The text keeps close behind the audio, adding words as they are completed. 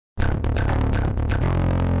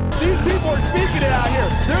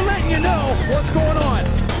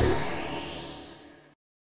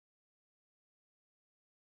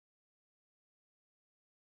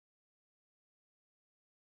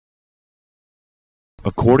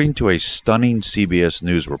According to a stunning CBS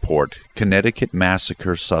News report, Connecticut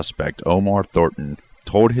massacre suspect Omar Thornton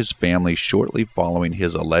told his family shortly following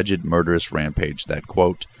his alleged murderous rampage that,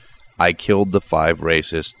 quote, "I killed the 5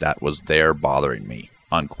 racists that was there bothering me,"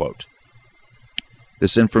 unquote.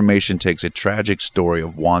 This information takes a tragic story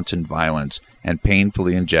of wanton violence and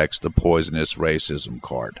painfully injects the poisonous racism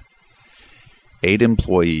card. 8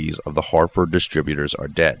 employees of the Hartford distributors are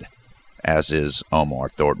dead, as is Omar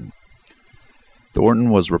Thornton. Thornton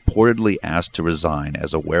was reportedly asked to resign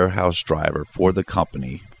as a warehouse driver for the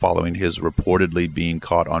company following his reportedly being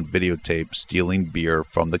caught on videotape stealing beer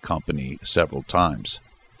from the company several times.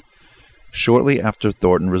 Shortly after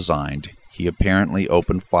Thornton resigned, he apparently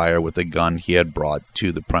opened fire with a gun he had brought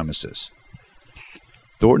to the premises.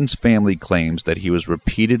 Thornton's family claims that he was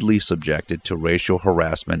repeatedly subjected to racial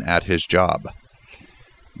harassment at his job.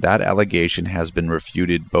 That allegation has been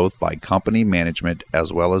refuted both by company management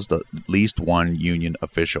as well as at least one union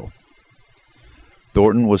official.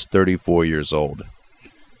 Thornton was 34 years old.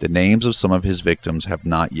 The names of some of his victims have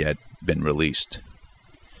not yet been released.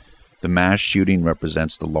 The mass shooting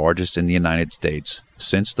represents the largest in the United States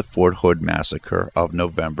since the Fort Hood massacre of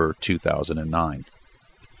November 2009.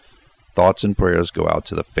 Thoughts and prayers go out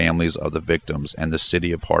to the families of the victims and the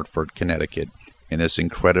city of Hartford, Connecticut in this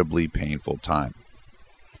incredibly painful time.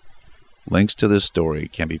 Links to this story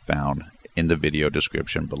can be found in the video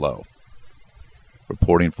description below.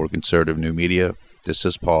 Reporting for Conservative New Media, this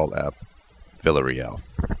is Paul F. Villarreal.